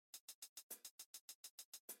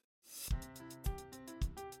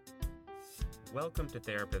Welcome to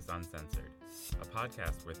Therapists Uncensored, a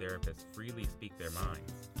podcast where therapists freely speak their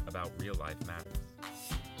minds about real life matters.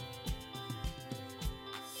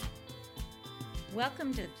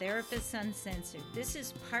 Welcome to Therapists Uncensored. This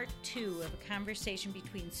is part 2 of a conversation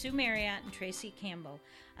between Sue Marriott and Tracy Campbell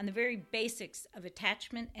on the very basics of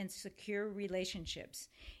attachment and secure relationships.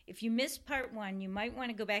 If you missed part 1, you might want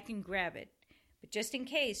to go back and grab it. But just in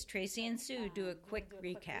case, Tracy and Sue do a quick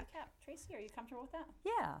recap. Tracy, are you comfortable with that?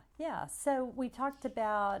 Yeah. So we talked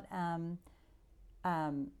about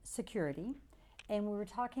security, and we were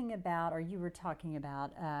talking about, or you were talking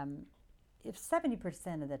about, if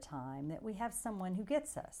 70% of the time that we have someone who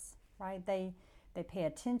gets us, right? They pay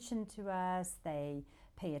attention to us, they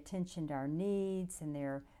pay attention to our needs, and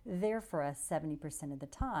they're there for us 70% of the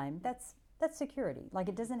time. That's security. Like,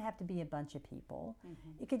 it doesn't have to be a bunch of people.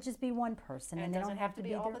 Mm-hmm. It could just be one person, and they don't have to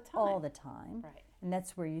be all the time. Right. And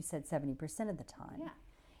that's where you said 70% of the time. Yeah.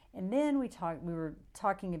 And then we were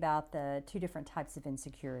talking about the two different types of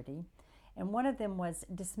insecurity. And one of them was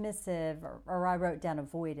dismissive, or I wrote down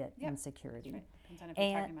avoidant insecurity. That's right. Depends on if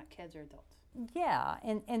you're talking about kids or adults. Yeah,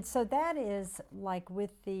 and so that is like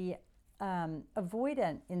with the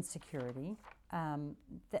avoidant insecurity,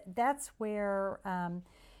 that's where,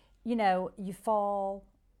 you fall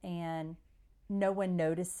and no one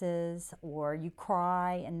notices, or you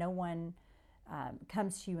cry and no one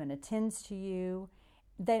comes to you and attends to you.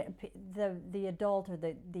 The adult or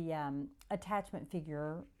the attachment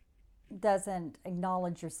figure doesn't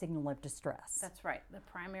acknowledge your signal of distress. That's right. The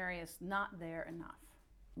primary is not there enough.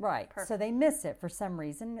 Right. Perfect. So they miss it for some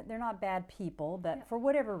reason. They're not bad people, but for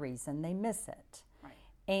whatever reason, they miss it. Right.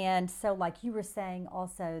 And so, like you were saying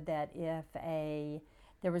also, that if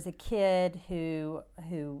there was a kid who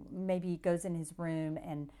maybe goes in his room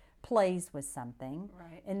and plays with something,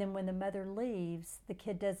 right, and then when the mother leaves, the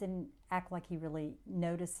kid doesn't act like he really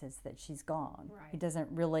notices that she's gone. Right. He doesn't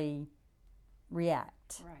really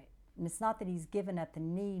react. Right. And it's not that he's given up the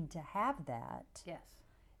need to have that. Yes.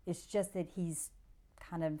 It's just that he's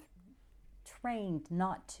kind of trained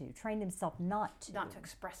himself not to. Not to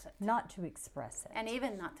express it. Not to express it. And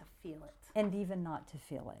even not to feel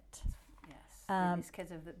it. Yes. These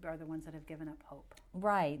kids are the ones that have given up hope.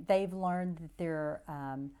 Right. They've learned that they're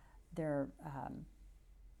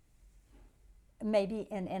maybe,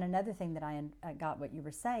 and another thing that I got what you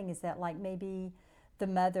were saying is that, like, maybe the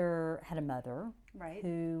mother had a mother, right,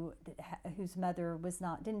 whose mother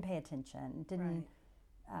didn't pay attention,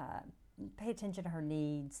 pay attention to her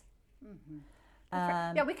needs.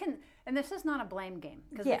 Mm-hmm. We can, and this is not a blame game,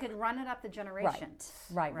 because we could run it up the generations.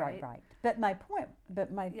 Right. But my point,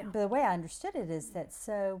 the way I understood it is that,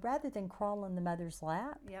 so rather than crawl in the mother's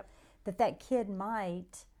lap, that kid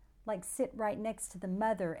might like sit right next to the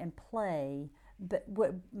mother and play, but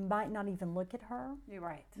might not even look at her. You're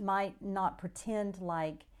right. Might not pretend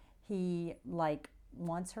like he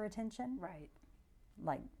wants her attention. Right.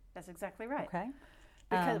 Like, that's exactly right. Okay.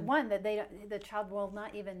 Because the child will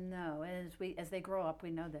not even know, and as they grow up,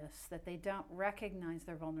 we know this, that they don't recognize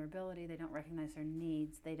their vulnerability, they don't recognize their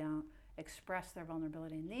needs, they don't express their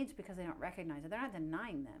vulnerability and needs because they don't recognize it. They're not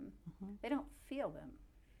denying them. Mm-hmm. They don't feel them.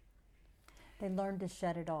 They learn to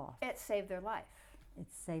shut it off. It saved their life.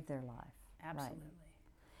 Absolutely.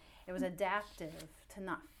 Right. It was adaptive to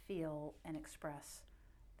not feel and express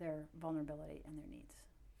their vulnerability and their needs.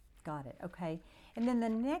 Got it. Okay. And then the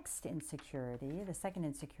next insecurity, the second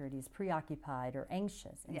insecurity, is preoccupied or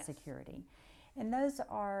anxious insecurity. Yes. And those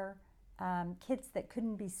are kids that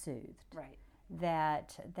couldn't be soothed. Right.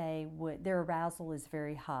 That their arousal is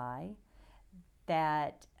very high.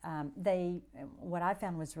 That what I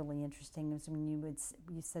found was really interesting was when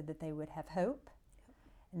you said that they would have hope,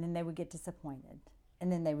 and then they would get disappointed,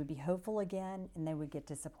 and then they would be hopeful again, and they would get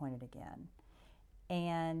disappointed again.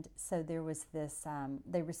 And so there was this.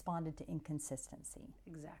 They responded to inconsistency.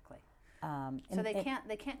 Exactly. So they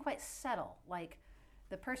can't quite settle. Like,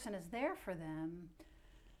 the person is there for them,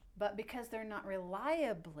 but because they're not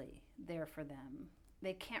reliably there for them,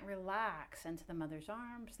 they can't relax into the mother's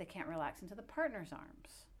arms. They can't relax into the partner's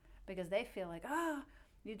arms because they feel like,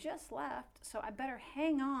 you just left, so I better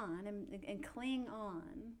hang on and cling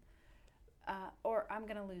on, or I'm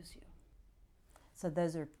going to lose you. So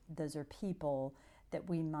those are people that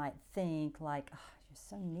we might think like, you're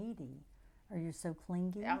so needy, or you're so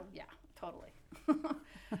clingy. Oh, yeah, totally.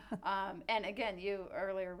 And again, you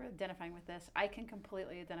earlier were identifying with this. I can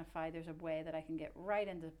completely identify. There's a way that I can get right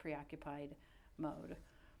into preoccupied mode.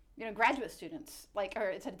 graduate students, or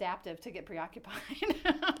it's adaptive to get preoccupied.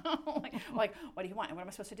 like, what do you want? And what am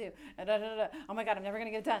I supposed to do? Oh my God, I'm never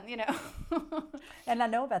going to get it done, And I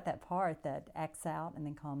know about that part that acts out and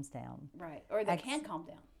then calms down. Right. Or that can't calm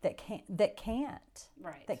down. That can't.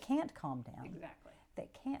 Right. That can't calm down. Exactly.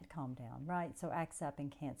 That can't calm down, right? So acts up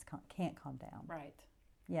and can't calm down. Right.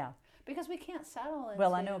 Yeah. Because we can't settle into...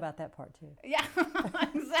 Well, I know about that part too. Yeah,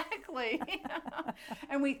 exactly.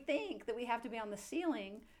 And we think that we have to be on the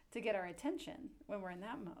ceiling to get our attention when we're in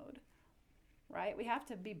that mode, right? We have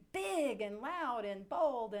to be big and loud and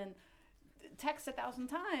bold and text 1,000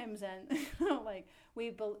 times and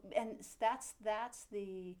we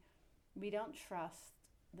don't trust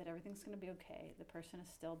that everything's going to be okay. The person is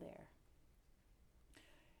still there.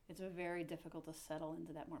 It's very difficult to settle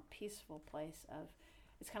into that more peaceful place of,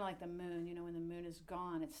 it's kind of like the moon, when the moon is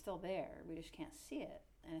gone, it's still there. We just can't see it.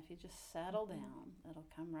 And if you just settle down, it'll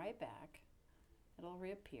come right back. It'll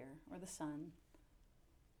reappear, or the sun.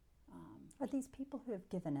 Are these people who have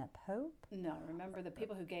given up hope? No, remember the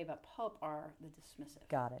people who gave up hope are the dismissive.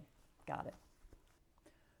 Got it.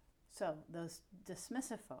 So those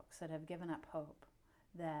dismissive folks that have given up hope,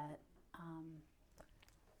 that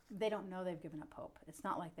they don't know they've given up hope. It's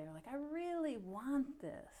not like they're like, I really want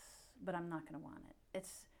this, but I'm not going to want it.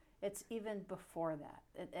 It's even before that.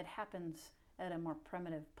 It happens at a more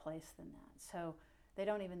primitive place than that. So they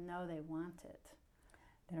don't even know they want it.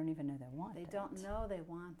 They don't even know they want it. They don't know they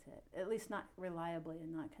want it. At least not reliably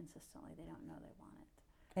and not consistently. They don't know they want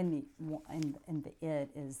it. And the it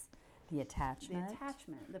is the attachment. The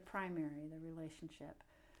attachment, the primary, the relationship.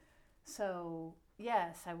 So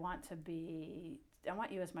yes, I want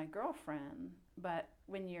you as my girlfriend, but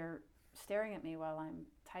when you're staring at me while I'm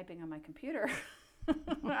typing on my computer,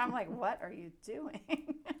 I'm like, what are you doing?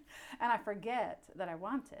 And I forget that I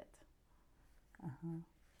want it. Uh-huh.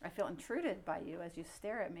 I feel intruded by you as you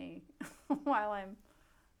stare at me while I'm...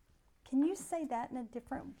 Can you say that in a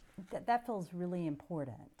different... That feels really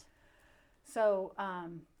important. So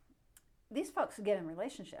these folks get in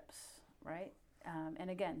relationships, right? And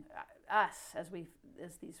again, us as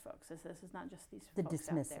these folks, this is not just these the folks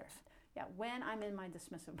dismissive. out there. Yeah, when I'm in my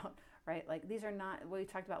dismissive mode, right? Like these are not what we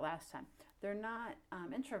talked about last time. They're not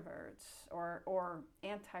introverts or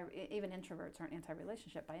even introverts aren't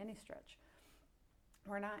anti-relationship by any stretch.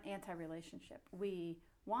 We're not anti-relationship. We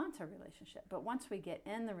want a relationship, but once we get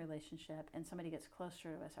in the relationship and somebody gets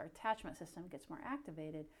closer to us, our attachment system gets more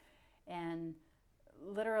activated, and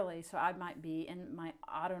literally, so I might be in my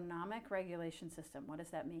autonomic regulation system. What does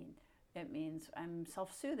that mean? It means I'm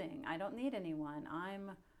self-soothing. I don't need anyone.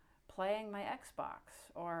 I'm playing my Xbox,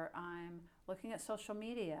 or I'm looking at social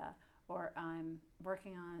media, or I'm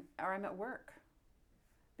I'm at work,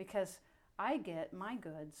 because I get my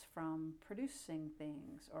goods from producing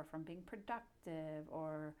things, or from being productive,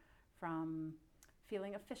 or from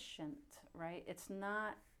feeling efficient, right? It's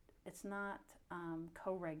not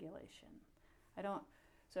co-regulation.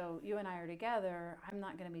 So you and I are together, I'm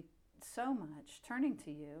not going to be so much turning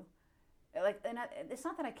to you. It's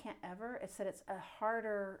not that I can't ever, it's that it's a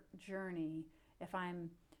harder journey if I'm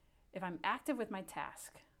active with my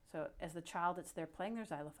task. So as the child, it's they're playing their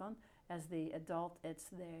xylophone. As the adult, it's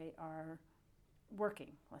they are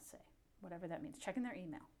working, let's say, whatever that means, checking their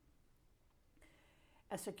email.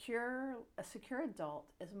 A secure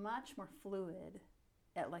adult is much more fluid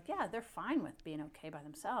at they're fine with being okay by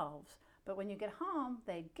themselves. But when you get home,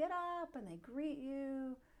 they get up and they greet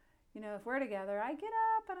you. If we're together, I get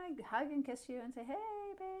up and I hug and kiss you and say, hey,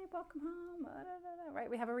 babe, welcome home, right?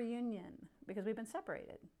 We have a reunion because we've been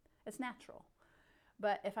separated. It's natural.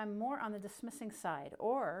 But if I'm more on the dismissing side,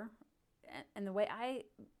 and the way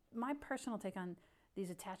my personal take on these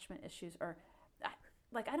attachment issues are,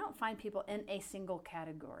 I don't find people in a single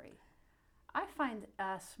category. I find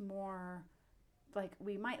us more...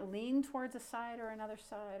 we might lean towards a side or another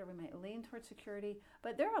side, or we might lean towards security,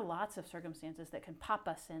 but there are lots of circumstances that can pop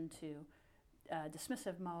us into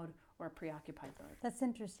dismissive mode or preoccupied mode. That's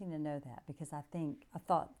interesting to know that, because I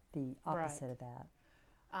thought the opposite of that.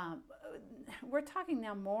 We're talking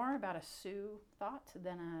now more about a Sue thought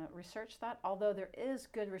than a research thought, although there is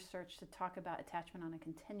good research to talk about attachment on a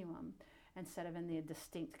continuum instead of in the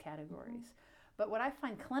distinct categories. Mm-hmm. But what I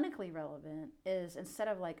find clinically relevant is, instead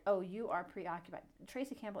of you are preoccupied,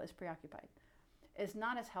 Tracy Campbell is preoccupied, is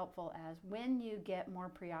not as helpful as when you get more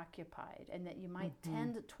preoccupied and that you might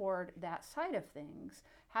tend toward that side of things.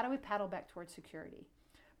 How do we paddle back towards security?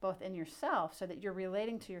 Both in yourself, so that you're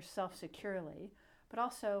relating to yourself securely, but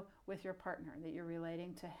also with your partner, that you're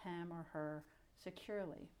relating to him or her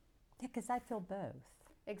securely. Yeah, because I feel both.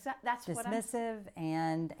 That's dismissive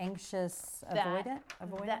and anxious,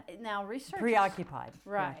 avoidant. Now research preoccupied.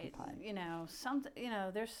 Right.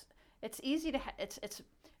 It's easy to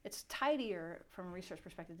it's tidier from a research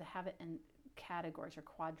perspective to have it in categories or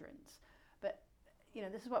quadrants. But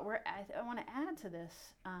this is what I want to add to this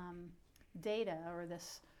data or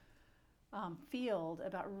this field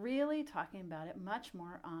about really talking about it much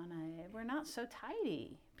more we're not so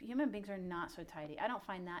tidy. Human beings are not so tidy. I don't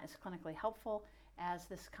find that as clinically helpful as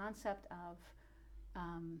this concept of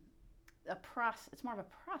a process. It's more of a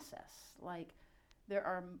process. Like there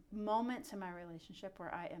are moments in my relationship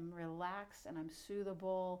where I am relaxed and I'm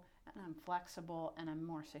soothable and I'm flexible and I'm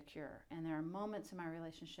more secure. And there are moments in my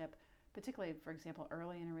relationship, particularly, for example,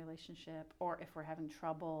 early in a relationship, or if we're having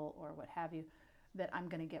trouble or what have you, that I'm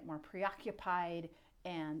going to get more preoccupied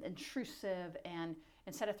and intrusive, and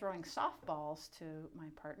instead of throwing softballs to my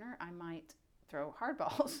partner, I might throw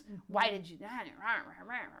hardballs. Why did you,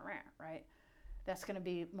 right? That's going to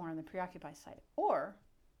be more on the preoccupied side. Or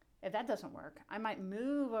if that doesn't work, I might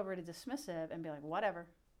move over to dismissive and be like, whatever.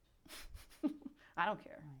 I don't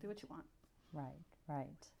care. Right. Do what you want.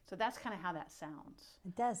 Right. So that's kind of how that sounds.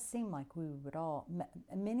 It does seem like we would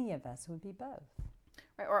many of us would be both.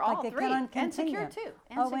 Right, or all three, and secure too.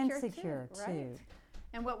 And secure too. Right?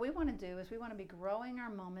 And what we want to do is we want to be growing our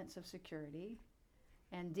moments of security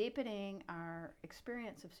and deepening our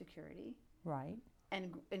experience of security. Right.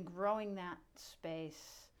 And growing that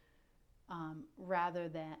space rather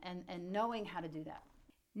than, and knowing how to do that.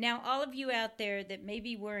 Now, all of you out there that may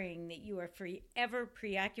be worrying that you are forever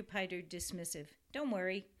preoccupied or dismissive, don't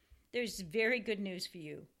worry. There's very good news for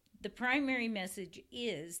you. The primary message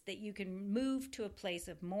is that you can move to a place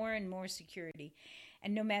of more and more security.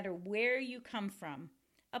 And no matter where you come from,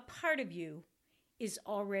 a part of you is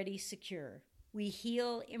already secure. We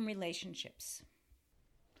heal in relationships.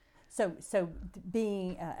 So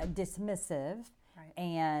being dismissive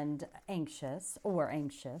and anxious,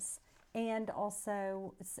 and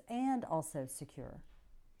also secure.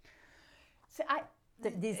 So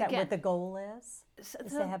is that what the goal is?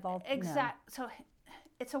 Is to have all exact. No. So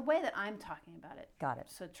it's a way that I'm talking about it. Got it.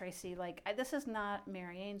 So Tracy, this is not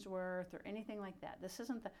Mary Ainsworth or anything like that. This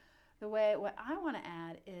isn't the way. What I want to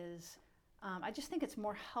add is, I just think it's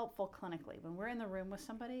more helpful clinically when we're in the room with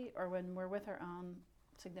somebody or when we're with our own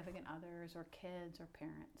significant others or kids or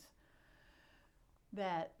parents,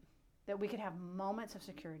 that we could have moments of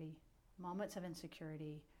security, moments of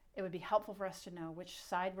insecurity. It would be helpful for us to know which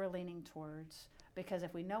side we're leaning towards, because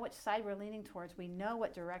if we know which side we're leaning towards, we know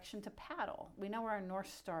what direction to paddle. We know where our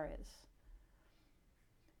North Star is.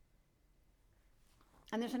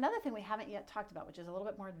 And there's another thing we haven't yet talked about, which is a little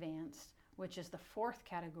bit more advanced, which is the fourth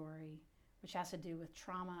category, which has to do with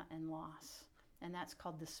trauma and loss. And that's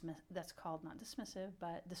called not dismissive,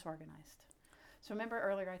 but disorganized. So remember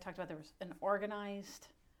earlier I talked about there was an organized,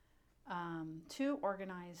 two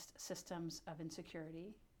organized systems of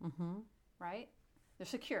insecurity, right? They're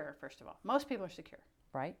secure, first of all. Most people are secure.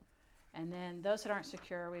 Right. And then those that aren't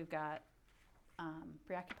secure, we've got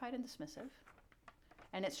preoccupied and dismissive.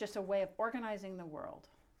 And it's just a way of organizing the world,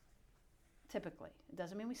 typically. It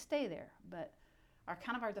doesn't mean we stay there, but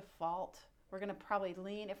our default, we're going to probably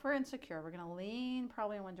lean, if we're insecure, we're going to lean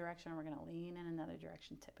probably in one direction, or we're going to lean in another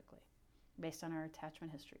direction, typically, based on our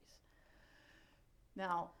attachment histories.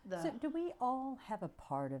 Now, so do we all have a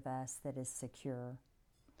part of us that is secure?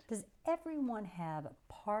 Does everyone have a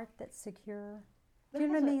part that's secure? Do you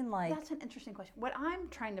know what I mean? That's an interesting question. What I'm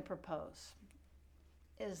trying to propose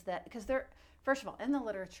is that, because first of all, in the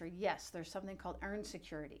literature, yes, there's something called earned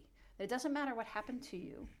security. It doesn't matter what happened to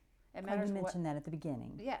you. It matters. You mentioned that at the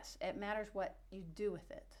beginning. Yes, it matters what you do with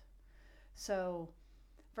it. So,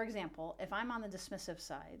 for example, if I'm on the dismissive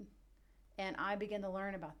side and I begin to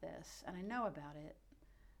learn about this and I know about it,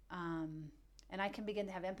 and I can begin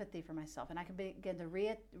to have empathy for myself, and I can begin to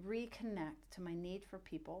reconnect to my need for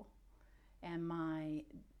people and my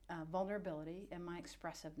vulnerability and my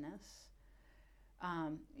expressiveness.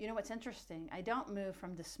 You know what's interesting? I don't move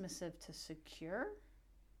from dismissive to secure.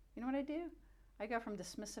 You know what I do? I go from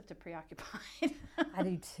dismissive to preoccupied. I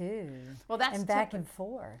do too. Well, that's and back and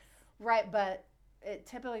forth. Right, but it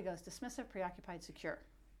typically goes dismissive, preoccupied, secure.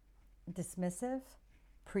 Dismissive,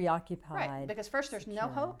 preoccupied. Right, because first there's no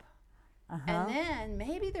hope, and then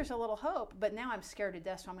maybe there's a little hope, but now I'm scared to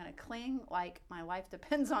death, so I'm going to cling like my life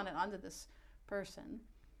depends on it onto this person.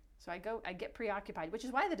 So I get preoccupied, which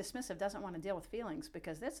is why the dismissive doesn't want to deal with feelings,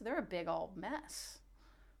 because they're a big old mess.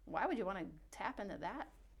 Why would you want to tap into that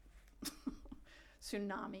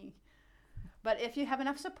tsunami? But if you have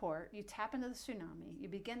enough support, you tap into the tsunami, you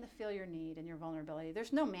begin to feel your need and your vulnerability.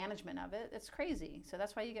 There's no management of it. It's crazy. So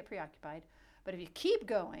that's why you get preoccupied. But if you keep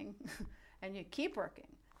going and you keep working,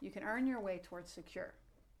 you can earn your way towards secure.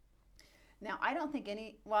 Now, I don't think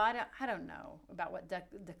I don't know about what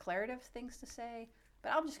declarative things to say,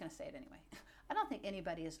 but I'm just going to say it anyway. I don't think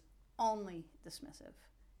anybody is only dismissive,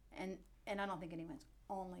 and I don't think anyone's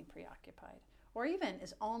only preoccupied, or even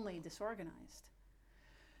is only disorganized.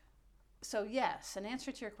 So yes, in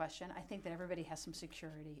answer to your question, I think that everybody has some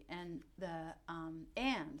security, and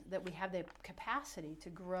that we have the capacity to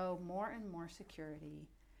grow more and more security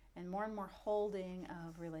and more holding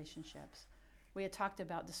of relationships. We had talked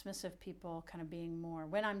about dismissive people kind of being more,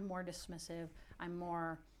 when I'm more dismissive, I'm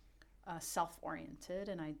more self-oriented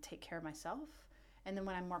and I take care of myself. And then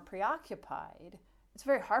when I'm more preoccupied, it's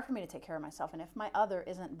very hard for me to take care of myself. And if my other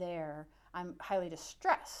isn't there, I'm highly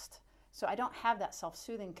distressed. So I don't have that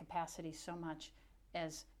self-soothing capacity so much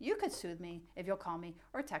as you could soothe me if you'll call me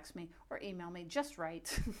or text me or email me just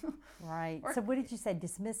right. Right. So what did you say?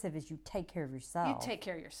 Dismissive is you take care of yourself. You take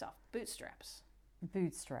care of yourself. Bootstraps.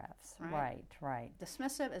 Bootstraps. Right.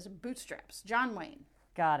 Dismissive is bootstraps. John Wayne.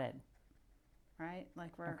 Got it. Right?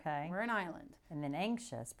 Like we're an island. And then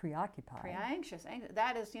anxious, preoccupied. Anxious.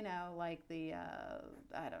 That is, like the,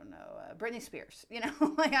 Britney Spears.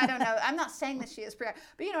 Like, I don't know. I'm not saying that she is preoccupied,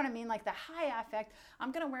 but you know what I mean? Like the high affect.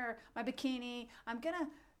 I'm going to wear my bikini. I'm going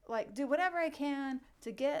to, do whatever I can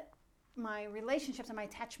to get my relationships and my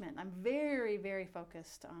attachment. I'm very, very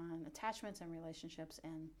focused on attachments and relationships,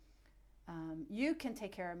 and you can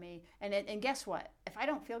take care of me. And guess what? If I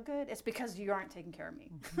don't feel good, it's because you aren't taking care of me.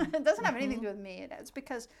 Mm-hmm. It doesn't have anything to do with me. It's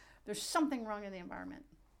because there's something wrong in the environment.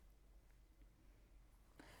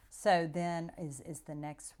 So then is the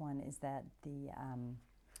next one, is that the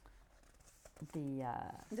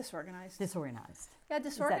disorganized. Disorganized. Yeah,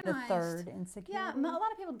 disorganized. Is that the third insecurity? Yeah, a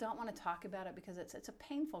lot of people don't want to talk about it because it's a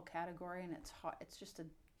painful category, and it's hard. It's just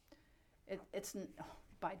it's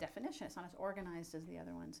by definition, it's not as organized as the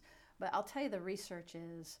other ones. But I'll tell you, the research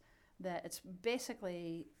is that it's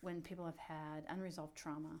basically when people have had unresolved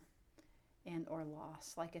trauma and or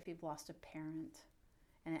loss, like if you've lost a parent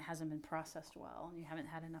and it hasn't been processed well and you haven't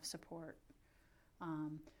had enough support.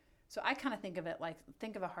 So I kind of think of it like,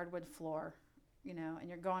 think of a hardwood floor, and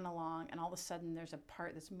you're going along and all of a sudden there's a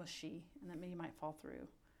part that's mushy and that you might fall through.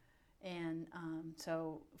 And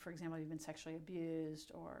so, for example, you've been sexually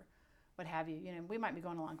abused or what have you, we might be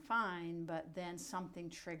going along fine, but then something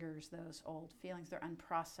triggers those old feelings. They're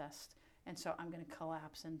unprocessed. And so I'm going to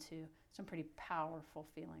collapse into some pretty powerful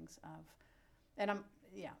feelings of, and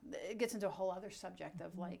it gets into a whole other subject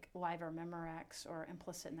of like live or Memorex or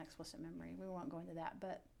implicit and explicit memory. We won't go into that,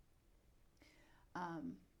 but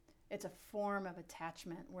it's a form of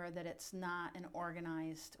attachment where that it's not an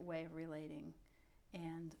organized way of relating.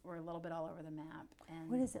 And we're a little bit all over the map. And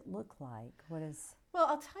what does it look like? Well,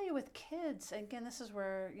 I'll tell you, with kids, again, this is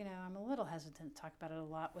where, I'm a little hesitant to talk about it a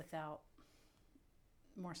lot without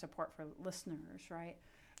more support for listeners, right?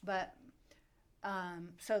 But,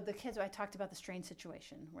 so the kids, I talked about the strained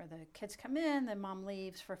situation where the kids come in, the mom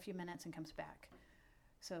leaves for a few minutes and comes back.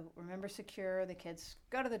 So remember secure, the kids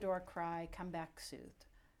go to the door, cry, come back soothed.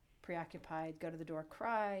 Preoccupied, go to the door,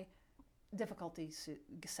 cry, difficulty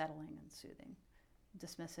settling and soothing.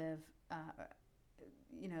 Dismissive,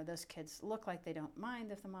 those kids look like they don't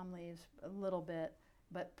mind if the mom leaves a little bit,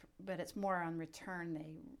 but it's more on return.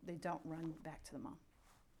 They don't run back to the mom.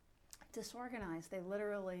 Disorganized, they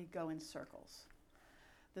literally go in circles.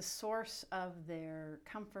 The source of their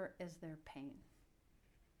comfort is their pain.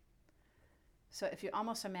 So if you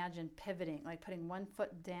almost imagine pivoting, like putting one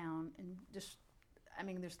foot down and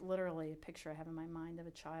there's literally a picture I have in my mind of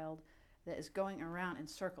a child that is going around in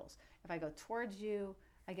circles. If I go towards you,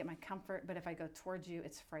 I get my comfort, but if I go towards you,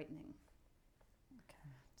 it's frightening.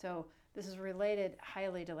 Okay. So this is related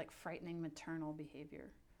highly to like frightening maternal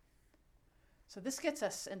behavior. So this gets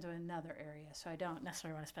us into another area, so I don't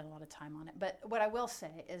necessarily want to spend a lot of time on it. But what I will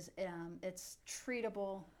say is it's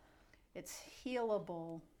treatable, it's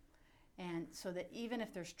healable, and so that even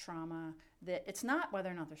if there's trauma, that it's not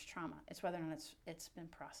whether or not there's trauma, it's whether or not it's been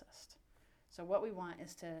processed. So what we want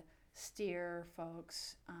is to steer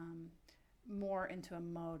folks more into a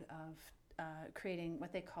mode of creating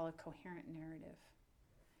what they call a coherent narrative.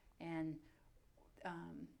 And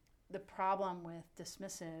the problem with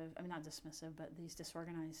but these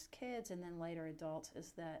disorganized kids and then later adults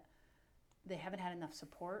is that they haven't had enough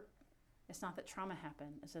support. It's not that trauma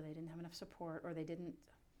happened, it's that they didn't have enough support, or they didn't,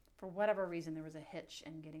 for whatever reason, there was a hitch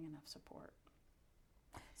in getting enough support.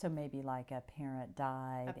 So maybe like a parent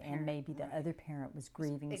died, and maybe the other parent was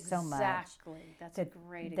grieving exactly. so much. Exactly. That's a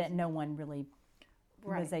great example. That no one really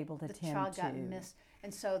was able to tend to. The child got missed.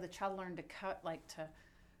 And so the child learned to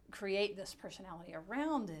create this personality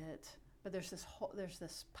around it, but there's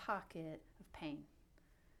this pocket of pain.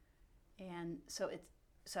 And so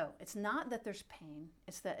it's not that there's pain,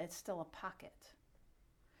 it's that it's still a pocket.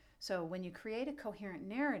 So when you create a coherent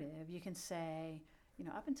narrative, you can say,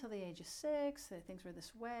 up until the age of 6, things were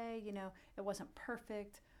this way, it wasn't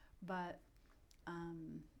perfect, but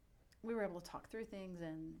we were able to talk through things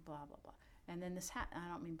and blah, blah, blah. And then this I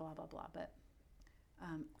don't mean blah, blah, blah, but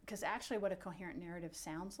because actually what a coherent narrative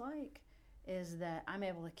sounds like is that I'm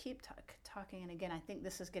able to keep talking. And again, I think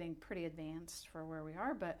this is getting pretty advanced for where we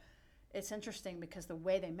are, but it's interesting because the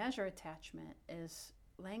way they measure attachment is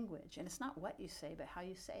language. And it's not what you say, but how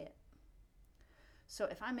you say it. So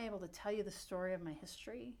if I'm able to tell you the story of my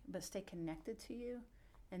history, but stay connected to you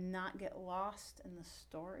and not get lost in the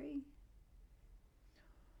story,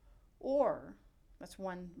 or that's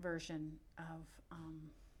one version of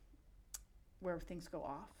where things go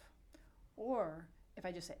off. Or if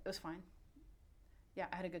I just say, it was fine. Yeah,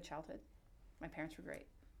 I had a good childhood. My parents were great.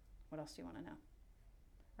 What else do you want to know?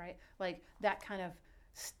 Right? Like that kind of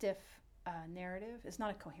stiff narrative is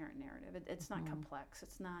not a coherent narrative. It's not complex.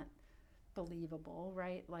 It's not believable,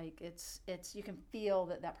 right? Like it's you can feel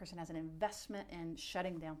that person has an investment in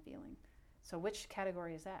shutting down feeling. So which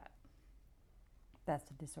category is that? That's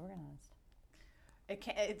disorganized.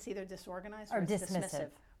 It's either disorganized or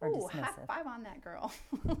dismissive. Ooh, high five on that, girl.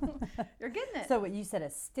 You're getting it. So what you said, a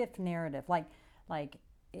stiff narrative, like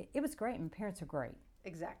it was great and parents are great.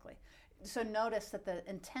 Exactly. So notice that the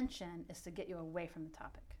intention is to get you away from the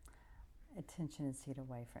topic. Attention is to get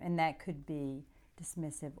away from, and that could be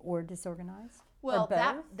dismissive or disorganized. Well,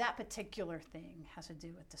 that particular thing has to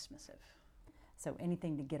do with dismissive. So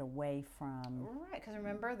anything to get away from. Right, because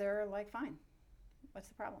remember, they're like, fine. What's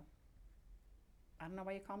the problem? I don't know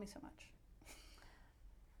why you call me so much.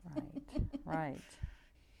 Right.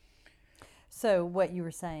 So what you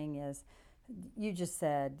were saying is, you just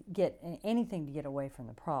said get anything to get away from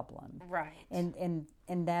the problem. Right. And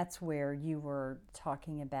that's where you were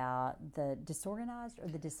talking about the disorganized or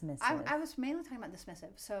the dismissive. I was mainly talking about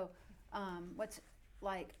dismissive. So what's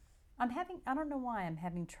like... I don't know why I'm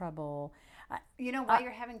having trouble. You know why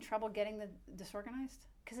you're having trouble getting the disorganized?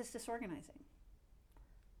 Because it's disorganizing.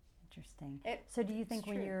 Interesting. So do you think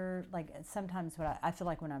when you're, like, sometimes what I feel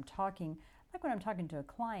like when I'm talking to a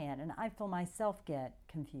client and I feel myself get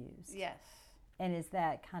confused. Yes. And is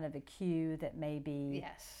that kind of a cue that maybe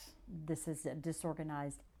yes, this is a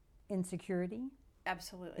disorganized insecurity?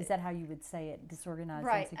 Absolutely. Is that how you would say it, disorganized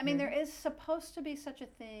right. insecurity? I mean, there is supposed to be such a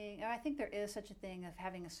thing, I think there is such a thing of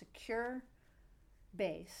having a secure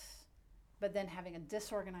base, but then having a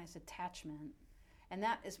disorganized attachment. And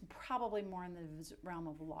that is probably more in the realm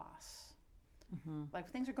of loss. Mm-hmm. Like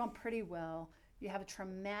things are going pretty well. You have a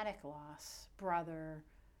traumatic loss, brother,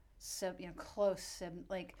 close,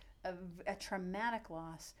 like a traumatic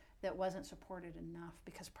loss that wasn't supported enough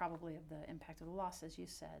because probably of the impact of the loss, as you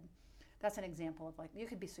said. That's an example of like you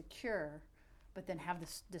could be secure, but then have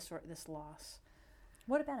this loss.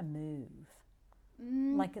 What about a move?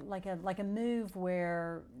 Like a move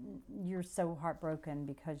where you're so heartbroken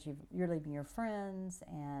because you're leaving your friends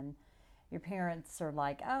and your parents are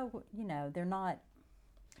like, oh, they're not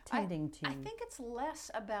tending to. I think it's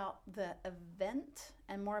less about the event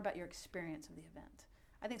and more about your experience of the event.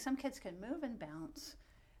 I think some kids can move and bounce,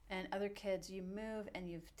 and other kids you move and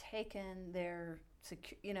you've taken their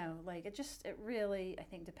it really I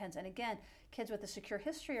think depends. And again, kids with a secure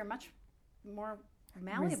history are much more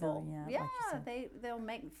malleable. Yeah, they'll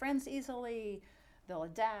make friends easily, they'll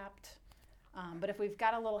adapt. But if we've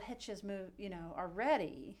got a little hitches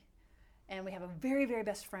already, and we have a very, very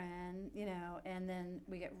best friend, and then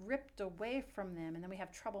we get ripped away from them, and then we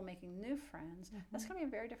have trouble making new friends, that's going to be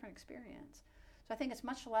a very different experience. So I think it's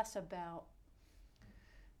much less about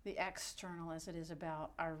the external as it is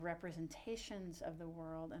about our representations of the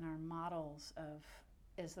world and our models of,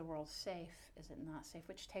 is the world safe, is it not safe,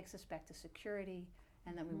 which takes us back to security,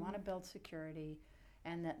 and that we want to build security,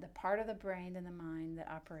 and that the part of the brain and the mind that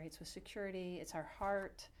operates with security, it's our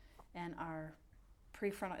heart and our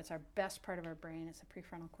prefrontal, it's our best part of our brain, it's the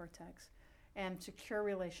prefrontal cortex. And secure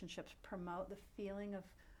relationships promote the feeling of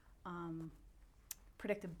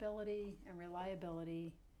predictability and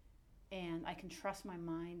reliability, and I can trust my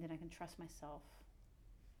mind and I can trust myself.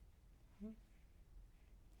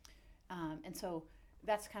 And so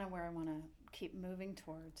that's kind of where I want to keep moving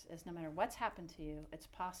towards, is no matter what's happened to you, it's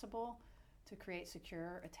possible to create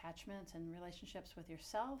secure attachments and relationships with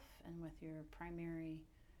yourself and with your primary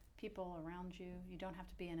people around you. You don't have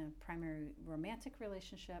to be in a primary romantic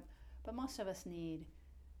relationship, but most of us need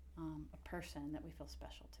a person that we feel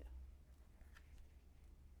special to.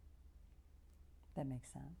 That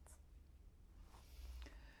makes sense.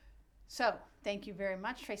 So, thank you very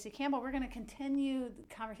much, Tracy Campbell. We're going to continue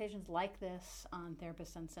conversations like this on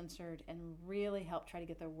Therapists Uncensored and really help try to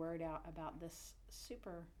get the word out about this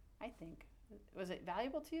super, I think. Was it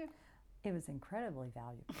valuable to you? It was incredibly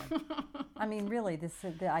valuable. I mean, really,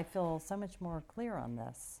 I feel so much more clear on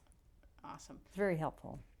this. Awesome. It's very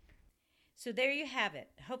helpful. So there you have it.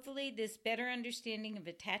 Hopefully this better understanding of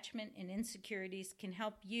attachment and insecurities can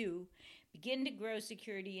help you begin to grow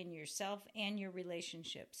security in yourself and your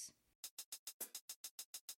relationships.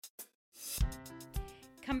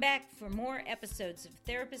 Come back for more episodes of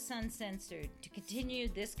Therapists Uncensored to continue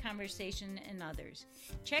this conversation and others.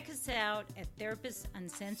 Check us out at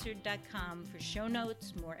therapistuncensored.com for show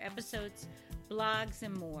notes, more episodes, blogs,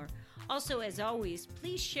 and more. Also, as always,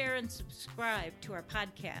 please share and subscribe to our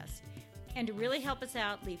podcast. And to really help us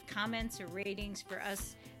out, leave comments or ratings for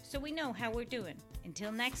us so we know how we're doing.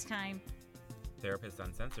 Until next time. Therapists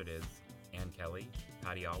Uncensored is Ann Kelly,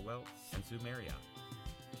 Patty Alwell, and Sue Marriott.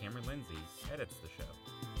 Cameron Lindsay edits the show.